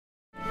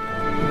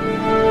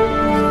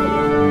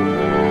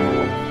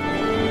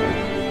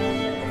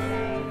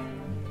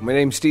My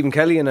name's Stephen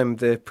Kelly and I'm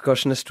the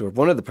percussionist, or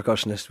one of the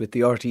percussionists with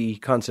the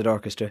RTE Concert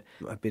Orchestra.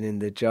 I've been in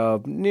the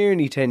job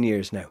nearly 10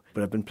 years now,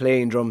 but I've been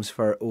playing drums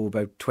for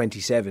about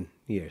 27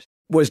 years.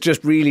 Was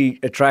just really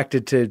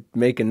attracted to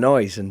making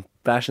noise and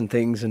bashing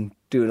things and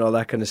doing all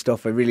that kind of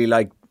stuff. I really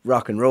like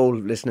rock and roll,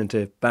 listening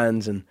to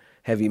bands and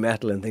heavy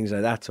metal and things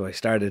like that, so I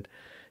started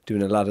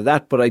doing a lot of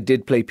that. But I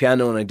did play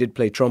piano and I did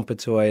play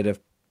trumpet, so I had a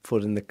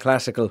foot in the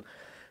classical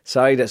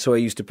side, so I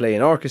used to play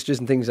in orchestras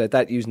and things like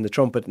that using the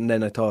trumpet, and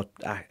then I thought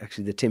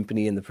actually the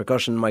timpani and the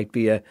percussion might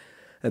be a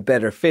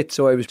better fit,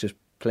 so I was just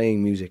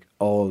playing music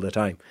all the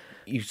time.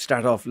 You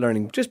start off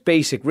learning just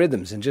basic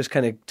rhythms and just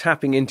kind of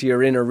tapping into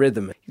your inner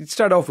rhythm. You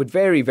start off with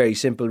very, very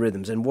simple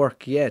rhythms and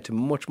work, to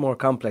much more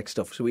complex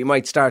stuff. So we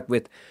might start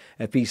with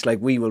a piece like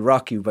We Will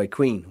Rock You by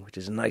Queen, which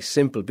is a nice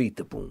simple beat,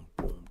 the boom,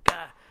 boom,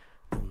 ga,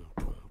 boom,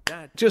 boom,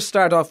 ga. Just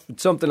start off with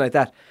something like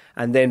that,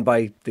 and then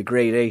by the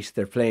grade 8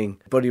 they're playing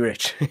Buddy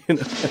Rich. You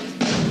know?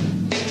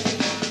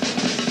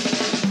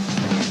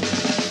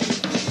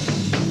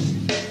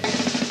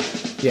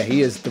 Yeah,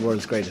 he is the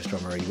world's greatest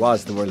drummer. He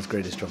was the world's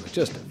greatest drummer.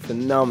 Just a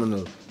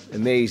phenomenal,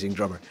 amazing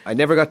drummer. I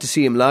never got to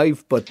see him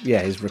live, but yeah,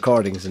 his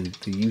recordings and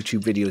the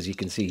YouTube videos you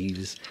can see, he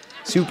was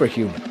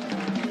superhuman.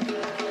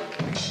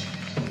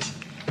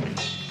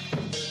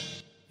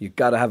 You've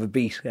got to have a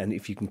beat, and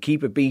if you can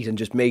keep a beat and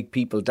just make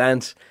people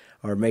dance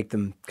or make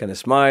them kind of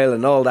smile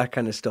and all that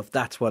kind of stuff,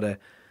 that's what a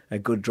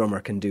good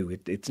drummer can do.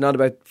 It's not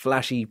about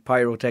flashy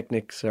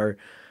pyrotechnics or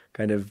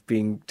kind of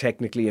being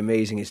technically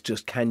amazing. It's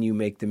just, can you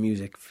make the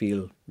music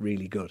feel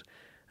really good?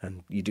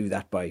 And you do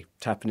that by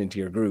tapping into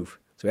your groove.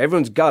 So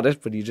everyone's got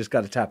it, but you just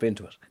got to tap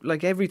into it.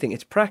 Like everything,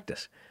 it's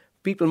practice.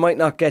 People might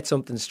not get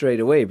something straight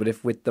away, but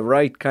if with the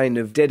right kind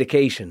of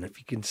dedication, if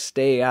you can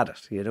stay at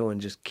it,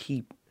 and just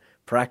keep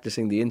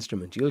practicing the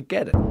instrument, you'll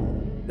get it.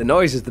 The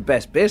noise is the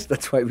best bit.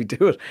 That's why we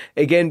do it.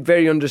 Again,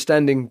 very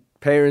understanding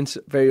parents,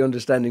 very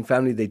understanding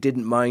family. They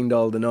didn't mind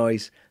all the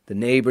noise. The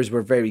neighbours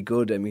were very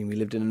good. I mean, we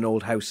lived in an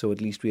old house, so at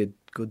least we had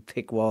good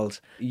thick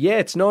walls. Yeah,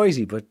 it's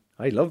noisy, but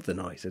I love the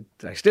noise.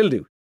 I still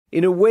do.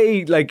 In a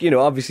way,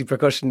 obviously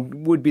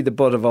percussion would be the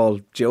butt of all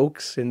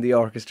jokes in the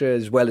orchestra,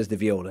 as well as the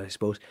viola, I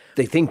suppose.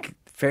 They think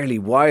fairly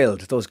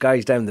wild, those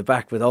guys down the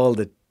back with all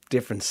the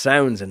different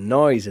sounds and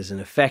noises and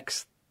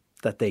effects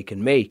that they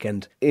can make.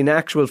 And in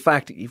actual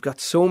fact, you've got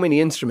so many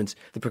instruments.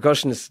 The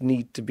percussionists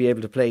need to be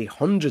able to play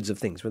hundreds of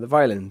things. With the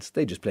violins,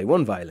 they just play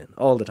one violin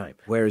all the time.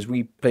 Whereas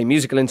we play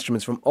musical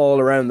instruments from all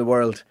around the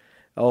world,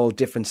 all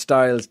different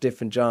styles,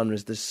 different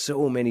genres. There's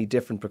so many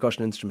different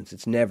percussion instruments.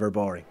 It's never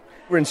boring.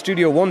 We're in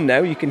Studio One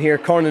now. You can hear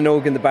Corn and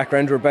Og in the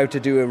background. We're about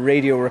to do a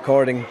radio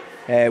recording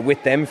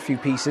with them, a few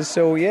pieces.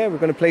 So yeah, we're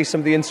going to play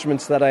some of the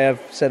instruments that I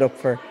have set up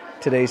for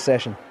today's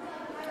session.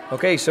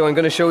 Okay, so I'm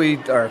going to show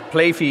you, or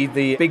play for you,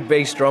 the big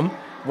bass drum,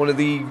 one of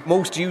the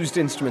most used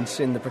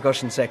instruments in the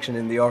percussion section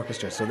in the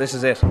orchestra. So this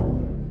is it.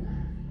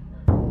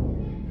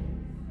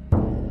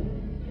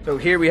 So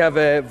here we have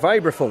a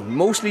vibraphone,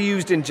 mostly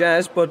used in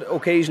jazz, but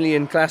occasionally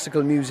in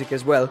classical music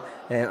as well.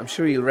 I'm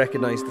sure you'll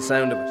recognise the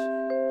sound of it.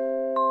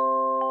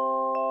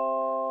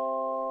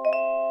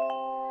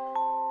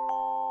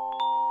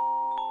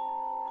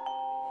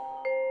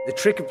 The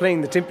trick of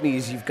playing the timpani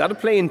is you've got to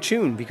play in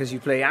tune, because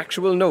you play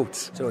actual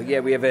notes. So yeah,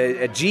 we have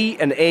a G,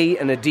 an A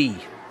and a D.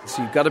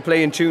 So you've got to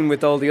play in tune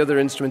with all the other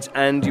instruments,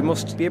 and you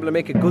must be able to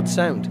make a good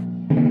sound.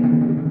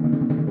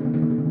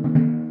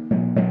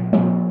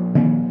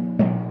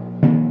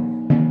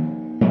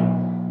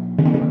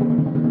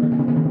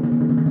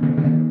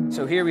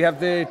 So here we have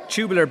the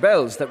tubular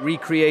bells that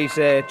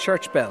recreate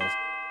church bells.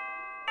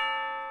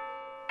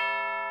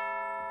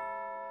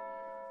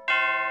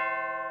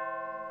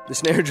 The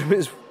snare drum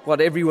is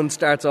what everyone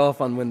starts off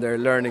on when they're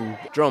learning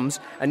drums,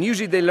 and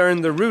usually they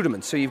learn the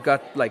rudiments. So you've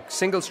got like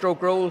single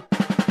stroke roll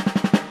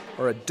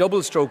or a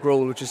double stroke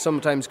roll, which is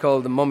sometimes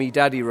called the mummy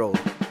daddy roll.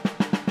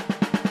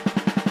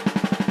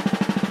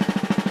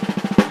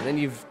 And then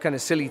you've kind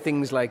of silly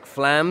things like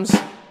flams,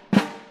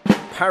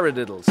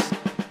 paradiddles.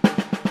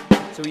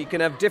 So you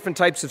can have different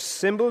types of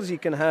cymbals. You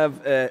can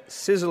have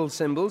sizzle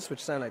cymbals,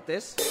 which sound like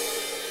this.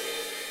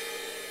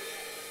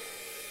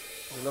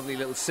 A lovely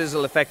little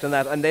sizzle effect on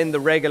that. And then the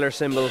regular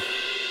cymbal.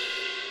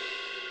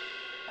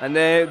 And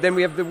then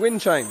we have the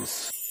wind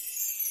chimes.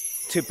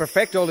 To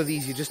perfect all of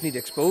these, you just need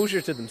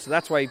exposure to them. So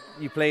that's why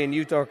you play in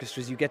youth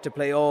orchestras. You get to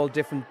play all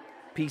different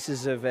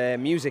pieces of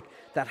music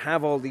that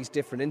have all these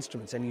different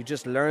instruments, and you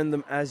just learn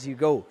them as you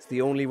go. It's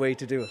the only way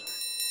to do it.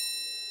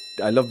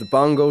 I love the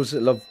bongos, I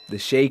love the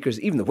shakers,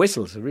 even the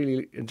whistles. I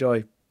really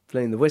enjoy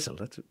playing the whistle.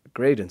 That's a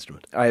great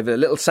instrument. I have a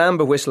little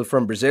samba whistle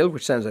from Brazil,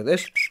 which sounds like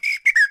this.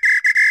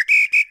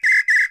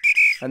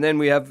 And then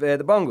we have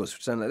the bongos,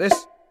 which sound like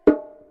this.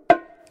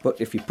 But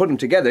if you put them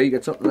together, you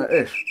get something like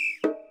this.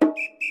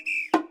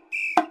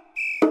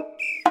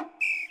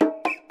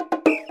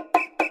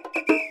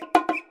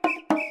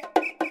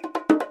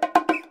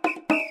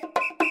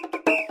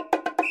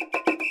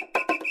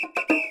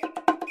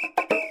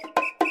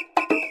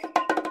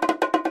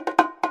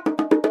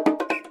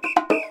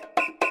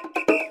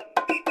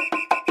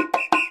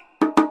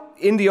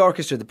 In the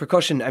orchestra, the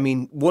percussion, I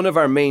mean, one of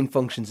our main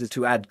functions is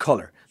to add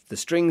colour. The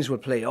strings will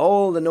play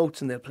all the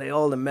notes and they'll play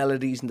all the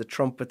melodies and the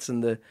trumpets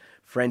and the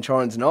French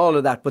horns and all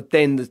of that, but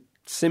then the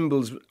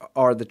cymbals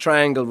or the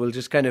triangle will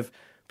just kind of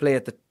play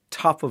at the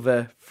top of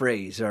a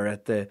phrase or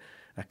at a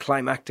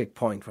climactic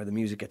point where the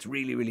music gets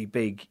really, really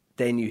big.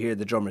 Then you hear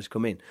the drummers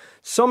come in.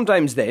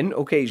 Sometimes then,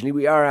 occasionally,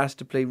 we are asked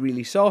to play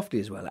really softly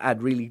as well,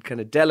 add really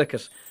kind of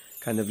delicate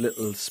kind of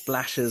little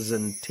splashes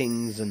and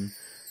tings and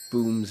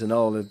booms and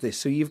all of this.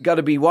 So you've got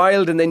to be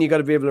wild and then you've got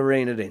to be able to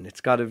rein it in.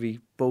 It's got to be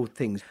both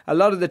things. A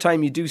lot of the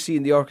time you do see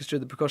in the orchestra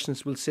the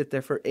percussionists will sit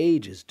there for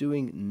ages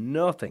doing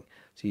nothing.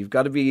 So you've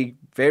got to be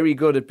very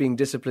good at being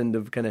disciplined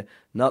of kind of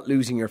not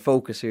losing your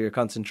focus or your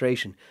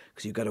concentration,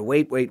 because you've got to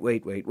wait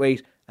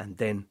and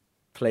then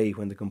play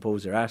when the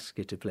composer asks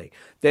you to play.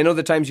 Then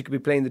other times you could be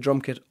playing the drum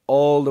kit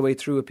all the way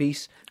through a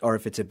piece, or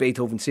if it's a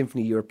Beethoven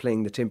symphony you're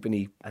playing the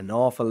timpani an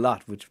awful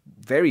lot, which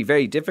very,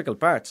 very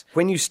difficult parts.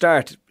 When you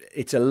start,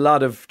 it's a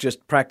lot of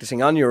just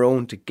practicing on your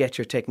own to get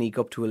your technique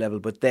up to a level,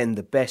 but then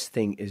the best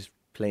thing is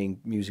playing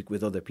music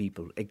with other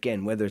people.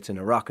 Again, whether it's in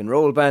a rock and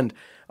roll band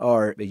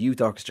or a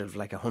youth orchestra of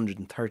like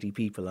 130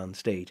 people on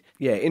stage.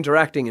 Yeah,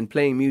 interacting and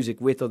playing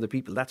music with other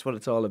people, that's what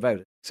it's all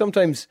about.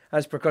 Sometimes,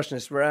 as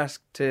percussionists, we're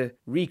asked to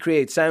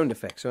recreate sound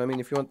effects. So, I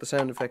mean, if you want the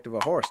sound effect of a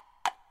horse,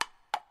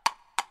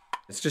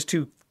 it's just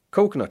 2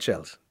 coconut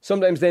shells.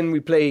 Sometimes then we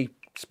play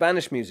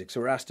Spanish music, so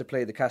we're asked to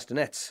play the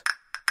castanets.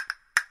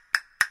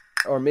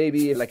 Or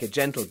maybe like a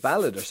gentle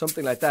ballad or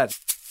something like that.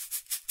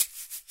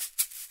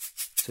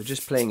 So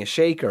just playing a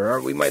shaker, or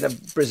we might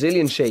have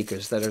Brazilian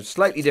shakers that are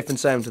slightly different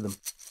sound to them.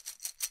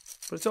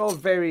 But it's all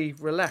very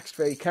relaxed,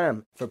 very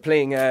calm. For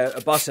playing a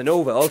bossa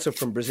nova, also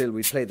from Brazil,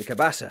 we play the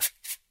cabaça.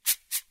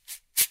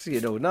 So,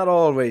 you know, not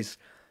always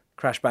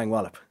crash bang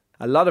wallop.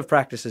 A lot of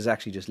practice is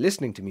actually just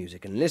listening to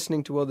music and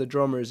listening to other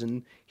drummers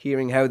and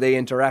hearing how they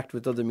interact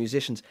with other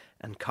musicians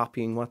and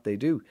copying what they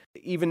do.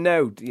 Even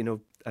now, you know,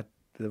 at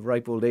the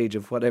ripe old age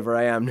of whatever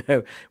I am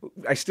now,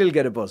 I still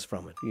get a buzz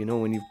from it. You know,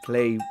 when you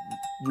play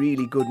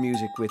really good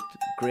music with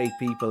great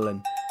people,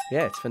 and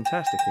yeah, it's a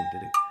fantastic thing to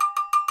do.